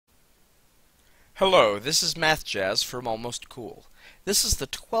Hello, this is mathjazz from Almost Cool. This is the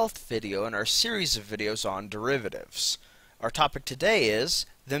 12th video in our series of videos on derivatives. Our topic today is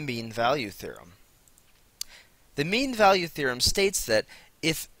the mean value theorem. The mean value theorem states that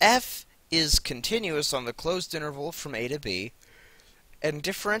if f is continuous on the closed interval from a to b and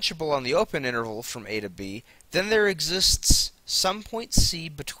differentiable on the open interval from a to b, then there exists some point c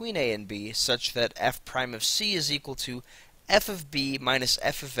between a and b such that f prime of c is equal to f of b minus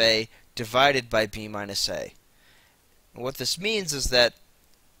f of a divided by b minus a. And what this means is that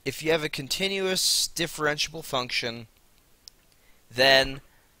if you have a continuous differentiable function, then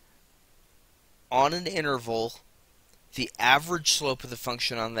on an interval, the average slope of the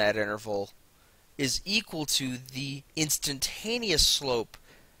function on that interval is equal to the instantaneous slope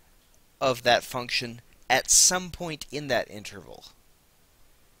of that function at some point in that interval.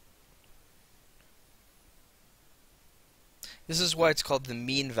 This is why it's called the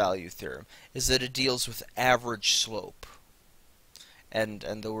mean value theorem, is that it deals with average slope. And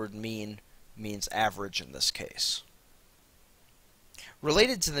the word mean means average in this case.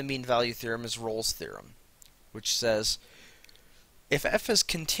 Related to the mean value theorem is Rolle's theorem, which says if f is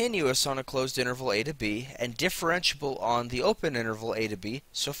continuous on a closed interval a to b and differentiable on the open interval a to b,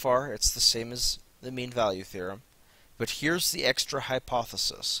 so far it's the same as the mean value theorem, but here's the extra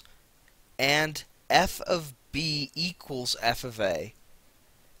hypothesis, and f of b equals f of a,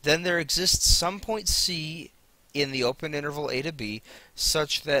 then there exists some point c in the open interval a to b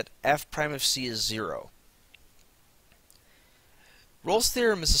such that f prime of c is 0. Rolle's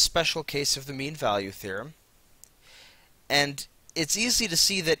theorem is a special case of the mean value theorem, and it's easy to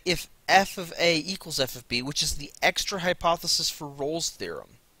see that if f of a equals f of b, which is the extra hypothesis for Rolle's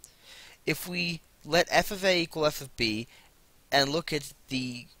theorem, if we let f of a equal f of b and look at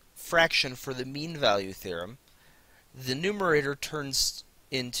the fraction for the mean value theorem, the numerator turns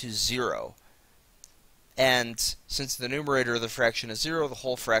into 0. And since the numerator of the fraction is 0, the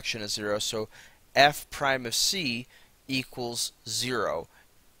whole fraction is 0, so f prime of c equals 0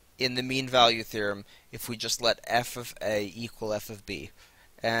 in the mean value theorem if we just let f of a equal f of b.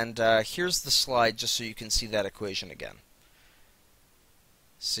 And here's the slide just so you can see that equation again.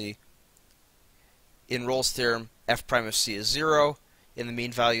 See, in Rolle's theorem, f prime of c is 0. In the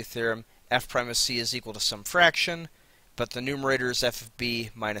mean value theorem, f prime of c is equal to some fraction, but the numerator is f of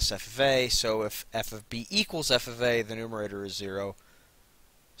b minus f of a, so if f of b equals f of a, the numerator is 0,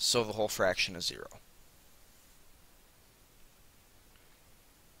 so the whole fraction is 0.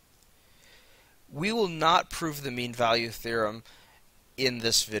 We will not prove the mean value theorem in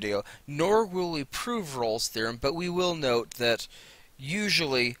this video, nor will we prove Rolle's theorem, but we will note that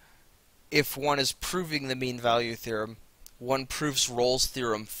usually if one is proving the mean value theorem, one proves Rolle's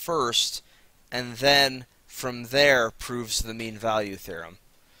theorem first, and then from there proves the mean value theorem.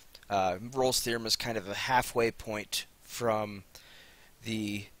 Rolle's theorem is kind of a halfway point from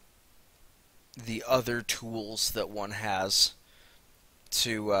the other tools that one has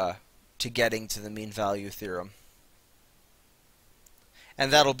to getting to the mean value theorem.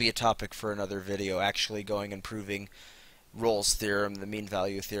 And that'll be a topic for another video, actually going and proving Rolle's theorem, the mean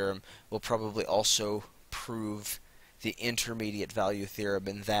value theorem. We'll probably also prove the intermediate value theorem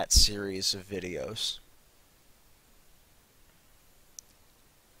in that series of videos.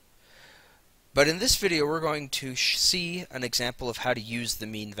 But in this video we're going to see an example of how to use the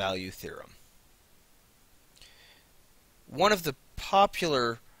mean value theorem. One of the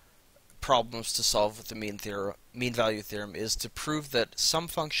popular problems to solve with the mean value theorem is to prove that some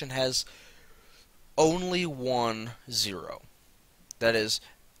function has only one 0. That is,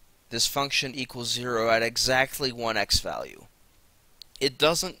 this function equals 0 at exactly one x value. It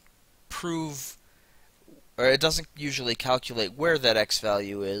doesn't prove, or it doesn't usually calculate where that x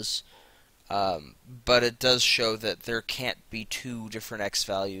value is, but it does show that there can't be two different x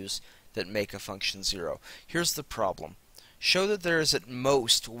values that make a function 0. Here's the problem. Show that there is at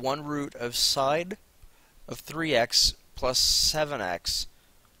most one root of sine of 3x plus 7x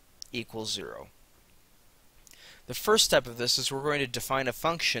equals 0. The first step of this is we're going to define a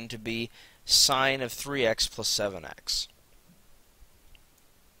function to be sine of 3x plus 7x.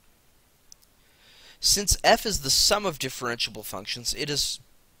 Since f is the sum of differentiable functions, it is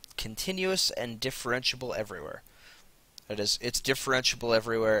continuous and differentiable everywhere. That is, it's differentiable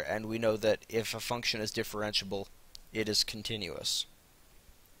everywhere, and we know that if a function is differentiable, it is continuous.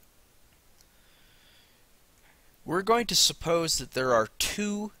 We're going to suppose that there are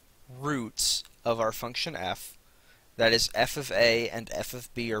two roots of our function f, that is f of a and f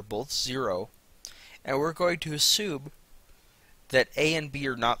of b are both 0, and we're going to assume that a and b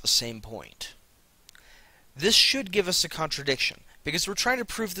are not the same point. This should give us a contradiction, because we're trying to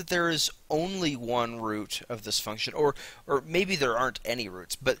prove that there is only one root of this function, or maybe there aren't any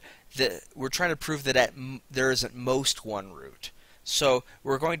roots, but we're trying to prove that there is at most one root. So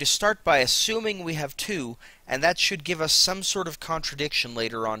we're going to start by assuming we have two, and that should give us some sort of contradiction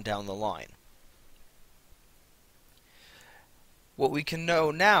later on down the line. What we can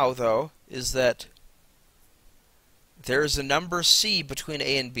know now, though, is that there is a number c between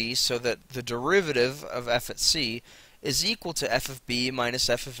a and b, so that the derivative of f at c is equal to f of b minus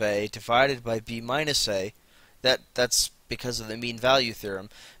f of a divided by b minus a. That's because of the mean value theorem.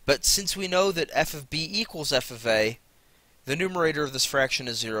 But since we know that f of b equals f of a, the numerator of this fraction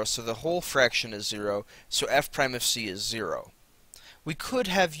is 0, so the whole fraction is 0, so f prime of c is 0. We could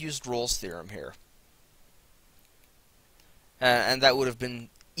have used Rolle's theorem here, and that would have been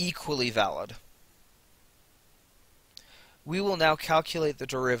equally valid. We will now calculate the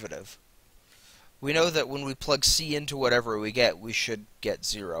derivative. We know that when we plug c into whatever we get, we should get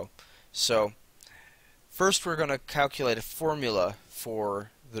 0. So first we're going to calculate a formula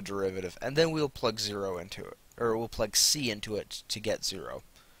for the derivative, and then we'll plug 0 into it, or we'll plug c into it to get 0.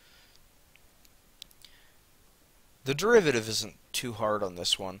 The derivative isn't too hard on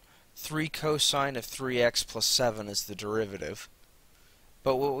this one. 3 cosine of 3x plus 7 is the derivative.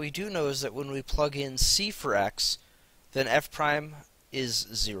 But what we do know is that when we plug in c for x, then f prime is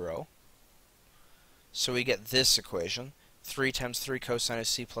 0. So we get this equation. 3 times 3 cosine of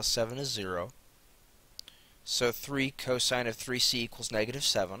c plus 7 is 0. So 3 cosine of 3c equals negative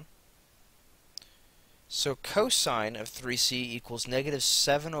 7. So cosine of 3c equals negative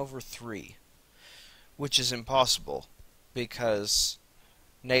 7 over 3, which is impossible because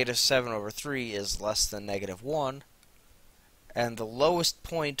negative 7 over 3 is less than negative 1, and the lowest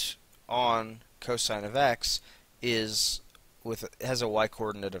point on cosine of x has a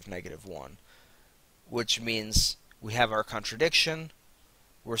y-coordinate of negative 1, which means we have our contradiction.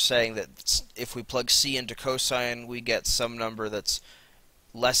 We're saying that if we plug c into cosine, we get some number that's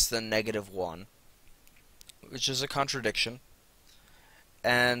less than negative 1, which is a contradiction.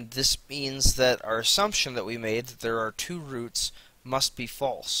 And this means that our assumption that we made, that there are two roots, must be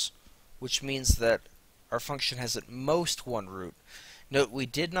false, which means that our function has at most one root. Note, we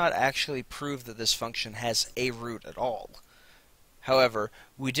did not actually prove that this function has a root at all. However,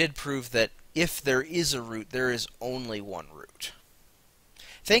 we did prove that if there is a root, there is only one root.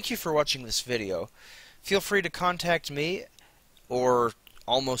 Thank you for watching this video. Feel free to contact me or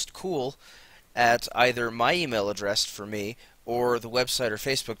Almost Cool at either my email address for me or the website or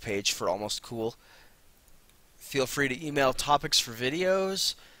Facebook page for Almost Cool. Feel free to email topics for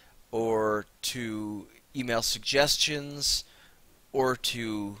videos, or to email suggestions, or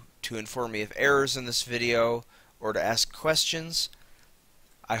to inform me of errors in this video, or to ask questions.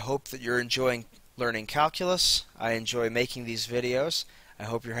 I hope that you're enjoying learning calculus. I enjoy making these videos. I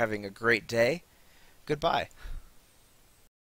hope you're having a great day. Goodbye.